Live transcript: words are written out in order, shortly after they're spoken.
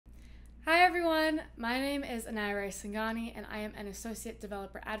Hi everyone, my name is Anaya Singani and I am an Associate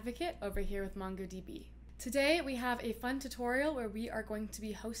Developer Advocate over here with MongoDB. Today we have a fun tutorial where we are going to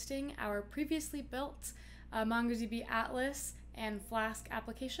be hosting our previously built MongoDB Atlas and Flask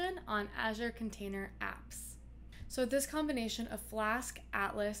application on Azure Container Apps. So this combination of Flask,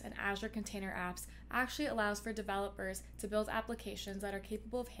 Atlas, and Azure Container Apps actually allows for developers to build applications that are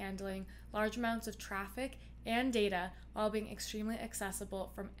capable of handling large amounts of traffic and data while being extremely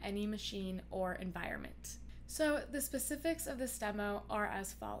accessible from any machine or environment. So the specifics of this demo are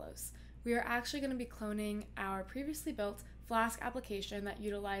as follows. We are actually going to be cloning our previously built Flask application that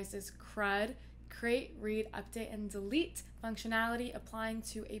utilizes CRUD, create, read, update, and delete functionality applying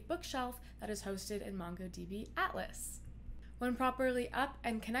to a bookshelf that is hosted in MongoDB Atlas. When properly up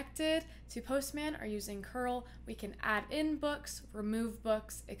and connected to Postman or using curl, we can add in books, remove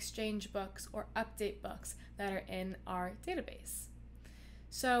books, exchange books, or update books that are in our database.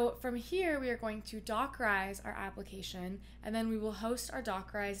 So from here, we are going to dockerize our application, and then we will host our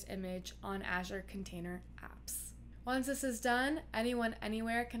dockerized image on Azure Container Apps. Once this is done, anyone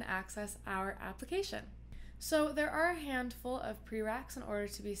anywhere can access our application. So there are a handful of prereqs in order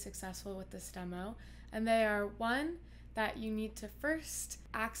to be successful with this demo, and they are: one, that you need to first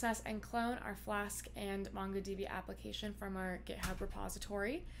access and clone our Flask and MongoDB application from our GitHub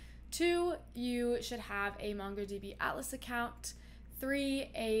repository. 2, you should have a MongoDB Atlas account. 3,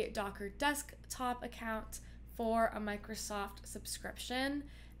 a Docker desktop account. 4, a Microsoft subscription.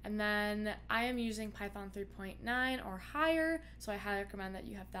 And then I am using Python 3.9 or higher, so I highly recommend that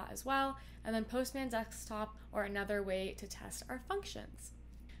you have that as well. And then Postman desktop, or another way to test our functions.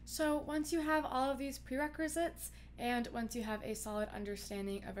 So once you have all of these prerequisites, and once you have a solid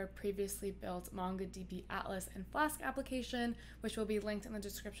understanding of our previously built MongoDB Atlas and Flask application, which will be linked in the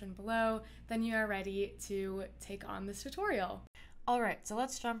description below, then you are ready to take on this tutorial. All right, so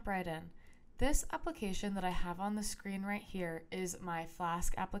let's jump right in. This application that I have on the screen right here is my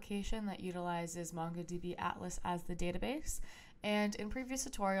Flask application that utilizes MongoDB Atlas as the database. And in previous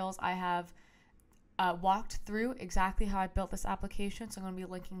tutorials, I have walked through exactly how I built this application, so I'm going to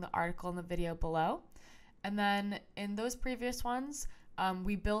be linking the article in the video below. And then in those previous ones,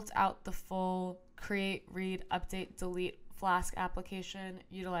 we built out the full create, read, update, delete Flask application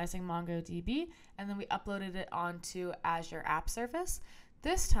utilizing MongoDB, and then we uploaded it onto Azure App Service.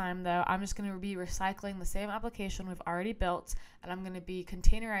 This time, though, I'm just going to be recycling the same application we've already built, and I'm going to be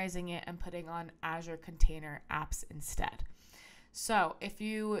containerizing it and putting on Azure Container Apps instead. So if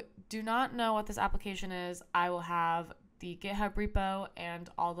you do not know what this application is, I will have the GitHub repo and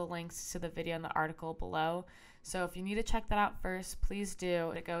all the links to the video and the article below. So if you need to check that out first, please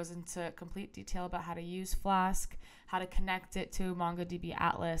do. It goes into complete detail about how to use Flask, how to connect it to MongoDB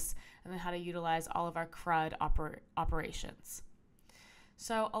Atlas, and then how to utilize all of our CRUD operations.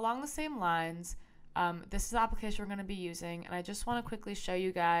 So along the same lines, this is the application we're going to be using, and I just want to quickly show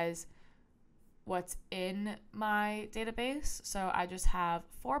you guys what's in my database. So I just have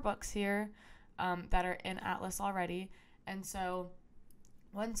 4 books here that are in Atlas already. And so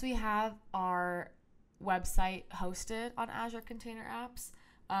once we have our website hosted on Azure Container Apps,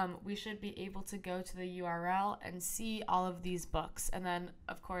 we should be able to go to the URL and see all of these books. And then,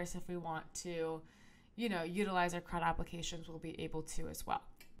 of course, if we want to, utilize our CRUD applications, we'll be able to as well.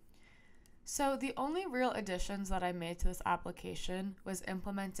 So the only real additions that I made to this application was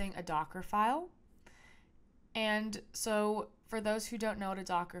implementing a Docker file. And so for those who don't know what a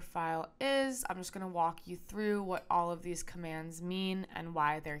Docker file is, I'm just going to walk you through what all of these commands mean and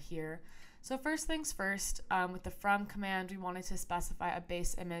why they're here. So first things first, with the from command, we wanted to specify a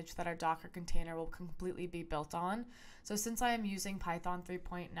base image that our Docker container will completely be built on. So since I am using Python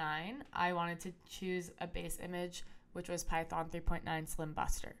 3.9, I wanted to choose a base image, which was Python 3.9 Slim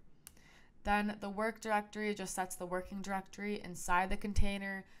Buster. Then the work directory just sets the working directory inside the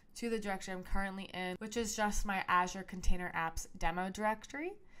container to the directory I'm currently in, which is just my Azure Container Apps demo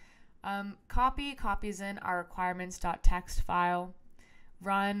directory. Copy copies in our requirements.txt file.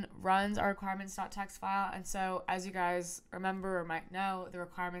 Run runs our requirements.txt file. And so as you guys remember or might know, the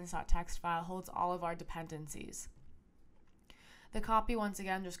requirements.txt file holds all of our dependencies. The copy, once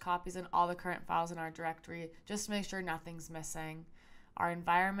again, just copies in all the current files in our directory just to make sure nothing's missing. Our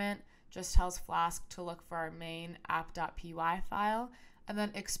environment just tells Flask to look for our main app.py file. And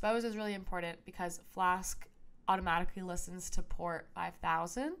then expose is really important because Flask automatically listens to port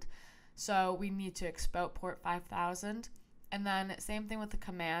 5000. So we need to expose port 5000. And then same thing with the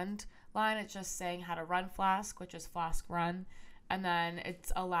command line. It's just saying how to run Flask, which is Flask run. And then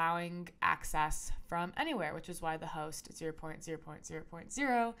it's allowing access from anywhere, which is why the host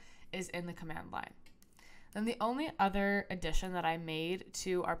 0.0.0.0 is in the command line. Then the only other addition that I made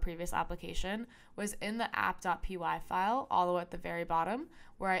to our previous application was in the app.py file all the way at the very bottom,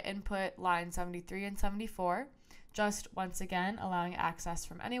 where I input line 73 and 74, just once again allowing access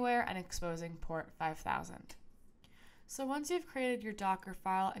from anywhere and exposing port 5000. So once you've created your Docker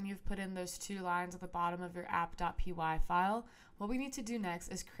file and you've put in those 2 lines at the bottom of your app.py file, what we need to do next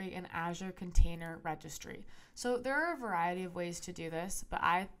is create an Azure Container Registry. So there are a variety of ways to do this, but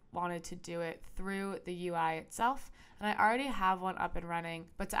I wanted to do it through the UI itself, and I already have one up and running,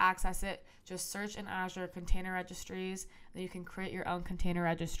 but to access it, just search in Azure Container Registries, then you can create your own container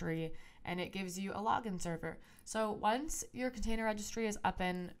registry, and it gives you a login server. So once your container registry is up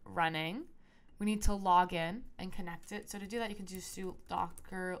and running, we need to log in and connect it. So to do that, you can just do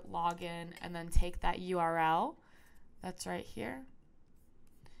docker login and then take that URL that's right here.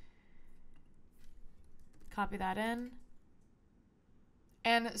 Copy that in.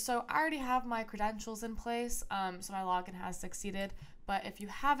 And so I already have my credentials in place, so my login has succeeded. But if you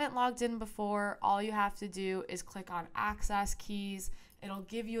haven't logged in before, all you have to do is click on access keys. It'll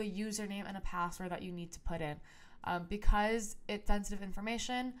give you a username and a password that you need to put in. Because it's sensitive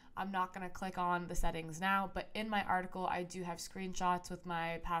information, I'm not going to click on the settings now, but in my article, I do have screenshots with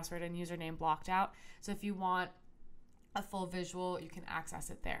my password and username blocked out. So if you want a full visual, you can access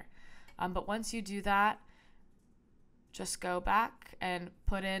it there. But once you do that, just go back and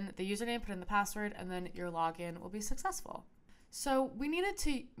put in the username, put in the password, and then your login will be successful. So we needed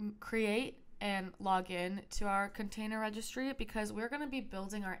to create and log in to our container registry because we're going to be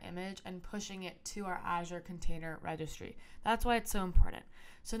building our image and pushing it to our Azure Container Registry. That's why it's so important.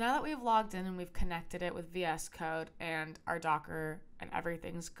 So now that we've logged in and we've connected it with VS Code and our Docker and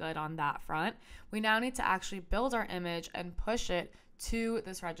everything's good on that front, we now need to actually build our image and push it to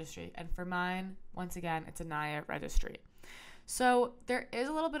this registry. And for mine, once again, it's a Naya registry. So there is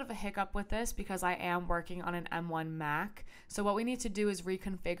a little bit of a hiccup with this because I am working on an M1 Mac. So what we need to do is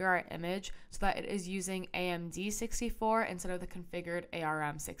reconfigure our image so that it is using AMD 64 instead of the configured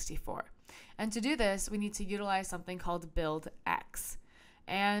ARM 64. And to do this, we need to utilize something called buildx.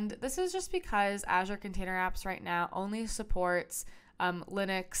 And this is just because Azure Container Apps right now only supports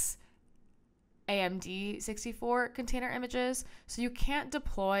Linux AMD 64 container images. So you can't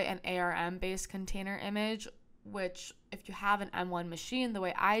deploy an ARM-based container image, which if you have an M1 machine the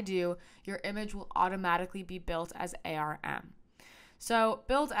way I do, your image will automatically be built as ARM. So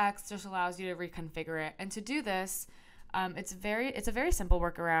buildx just allows you to reconfigure it. And to do this, it's a very simple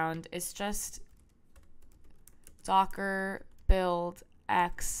workaround. It's just docker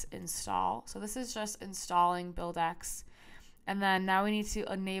buildx install. So this is just installing buildx. And then now we need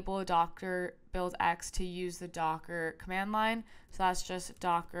to enable docker buildx to use the Docker command line. So that's just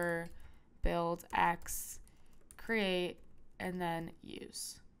docker buildx create and then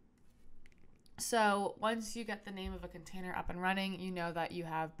use. So once you get the name of a container up and running, you know that you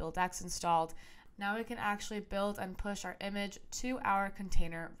have buildx installed. Now we can actually build and push our image to our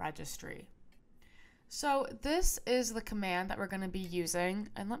container registry. So this is the command that we're going to be using,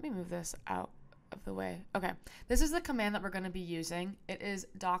 and let me move this out of the way. Okay, this is the command that we're going to be using. It is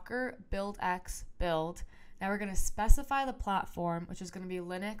docker buildx build. Now we're going to specify the platform, which is going to be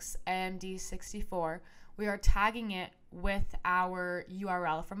Linux AMD 64. We are tagging it with our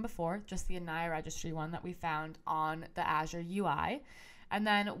URL from before, just the Naya registry one that we found on the Azure UI. And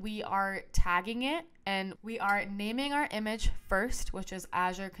then we are tagging it and we are naming our image first, which is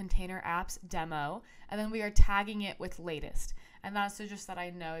Azure Container Apps demo. And then we are tagging it with latest. And that's so just that I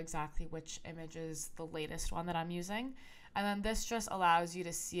know exactly which image is the latest one that I'm using. And then this just allows you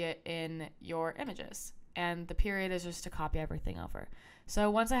to see it in your images. And the period is just to copy everything over. So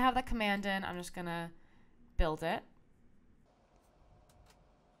once I have that command in, I'm just going to build it.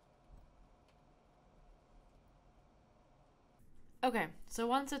 Okay, so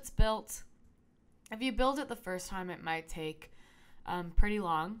once it's built, if you build it the first time, it might take pretty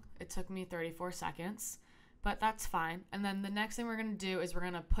long. It took me 34 seconds, but that's fine. And then the next thing we're going to do is we're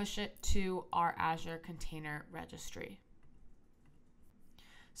going to push it to our Azure Container Registry.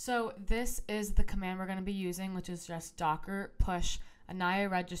 So this is the command we're going to be using, which is just docker push a Naya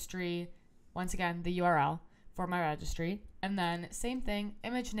registry, once again, the URL for my registry, and then same thing,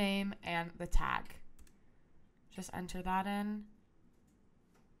 image name and the tag. Just enter that in.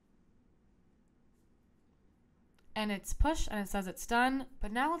 And it's pushed and it says it's done,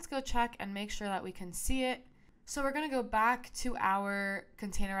 but now let's go check and make sure that we can see it. So we're going to go back to our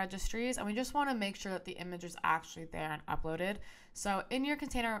container registries and we just want to make sure that the image is actually there and uploaded. So in your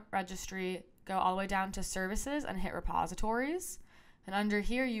container registry, go all the way down to services and hit repositories. And under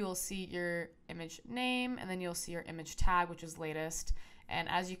here, you will see your image name and then you'll see your image tag, which is latest. And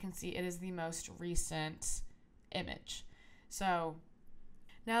as you can see, it is the most recent image. So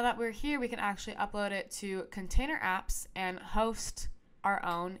now that we're here, we can actually upload it to Container Apps and host our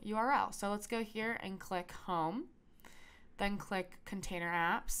own URL. So let's go here and click Home, then click Container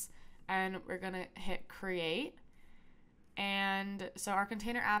Apps, and we're gonna hit Create. And so our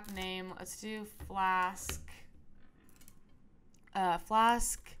container app name, let's do Flask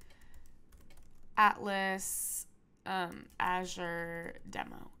Atlas Azure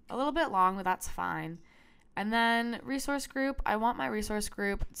Demo. A little bit long, but that's fine. And then resource group, I want my resource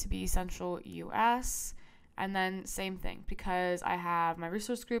group to be Central US. And then same thing, because I have my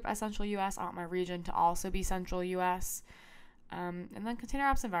resource group as Central US, I want my region to also be Central US. And then container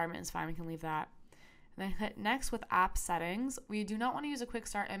apps environment is fine, we can leave that. And then hit next with app settings. We do not want to use a quick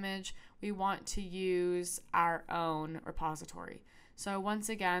start image. We want to use our own repository. So once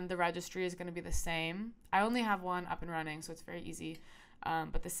again, the registry is going to be the same. I only have one up and running, so it's very easy.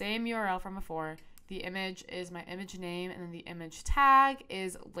 But the same URL from before. The image is my image name, and then the image tag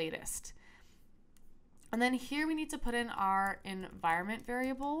is latest. And then here we need to put in our environment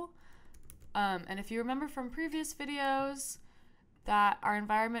variable. And if you remember from previous videos, that our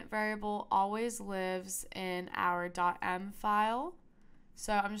environment variable always lives in our .m file.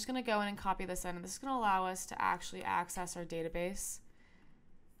 So I'm just going to go in and copy this in, and this is going to allow us to actually access our database.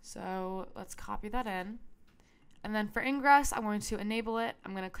 So let's copy that in. And then for ingress, I'm going to enable it.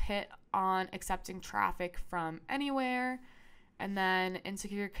 I'm going to hit on accepting traffic from anywhere. And then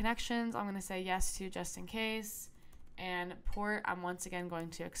insecure connections, I'm going to say yes to just in case. And port, I'm once again going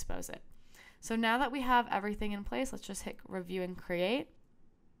to expose it. So now that we have everything in place, let's just hit review and create.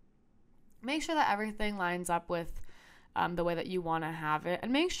 Make sure that everything lines up with the way that you want to have it.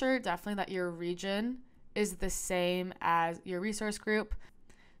 And make sure definitely that your region is the same as your resource group.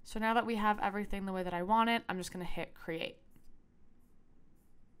 So now that we have everything the way that I want it, I'm just going to hit create.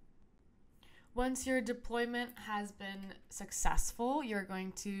 Once your deployment has been successful, you're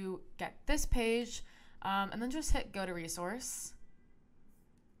going to get this page and then just hit go to resource.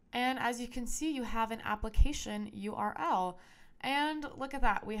 And as you can see, you have an application URL. And look at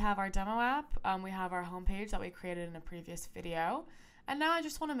that, we have our demo app, we have our homepage that we created in a previous video. And now I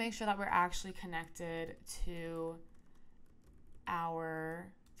just want to make sure that we're actually connected to our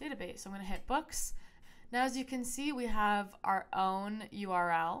database. So I'm going to hit books. Now, as you can see, we have our own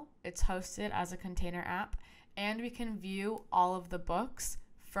URL. It's hosted as a container app, and we can view all of the books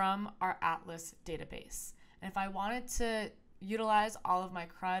from our Atlas database. And if I wanted to utilize all of my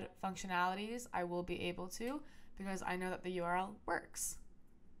CRUD functionalities, I will be able to, because I know that the URL works.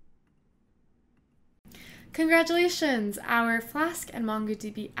 Congratulations! Our Flask and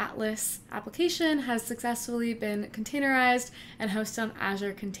MongoDB Atlas application has successfully been containerized and hosted on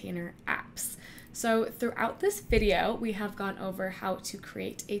Azure Container Apps. So throughout this video, we have gone over how to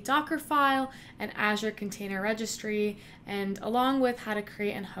create a Docker file, an Azure Container Registry, and along with how to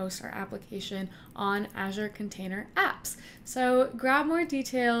create and host our application on Azure Container Apps. So grab more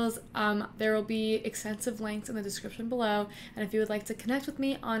details. There will be extensive links in the description below. And if you would like to connect with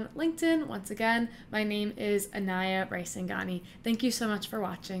me on LinkedIn, once again, my name is Anaya Raisingani. Thank you so much for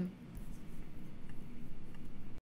watching.